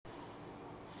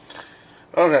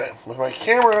Okay, with my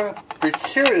camera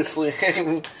precariously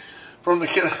hanging from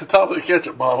the top of the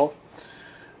ketchup bottle,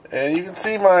 and you can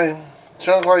see my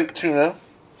chunk light tuna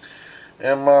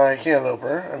and my can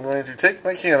opener. I'm going to take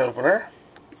my can opener,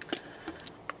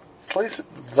 place it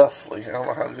thusly. I don't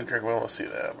know how good you're going to see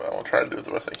that, but I'll try to do it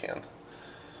the best I can.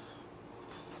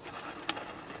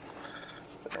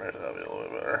 Alright, that'll be a little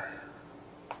bit better.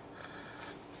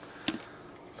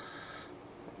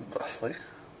 Thusly.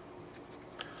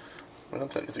 I don't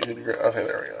think it's a good grip. Okay,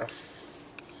 there we go.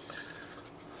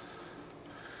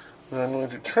 Then I'm going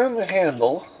to turn the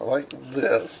handle like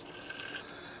this.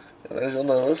 And as you'll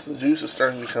notice, the juice is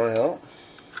starting to come out.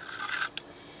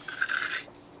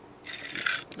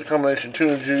 The combination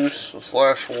tuna juice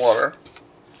 / water.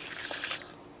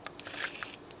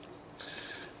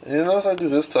 And you notice I do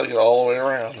this till I get all the way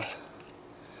around.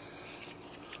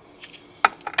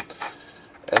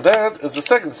 And that is the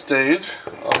second stage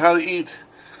on how to eat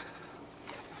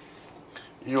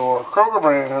your Kroger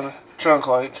brand chunk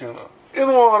light tuna. In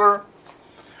water.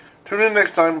 Tune in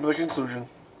next time for the conclusion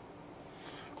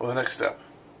or the next step.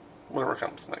 Whatever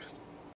comes next.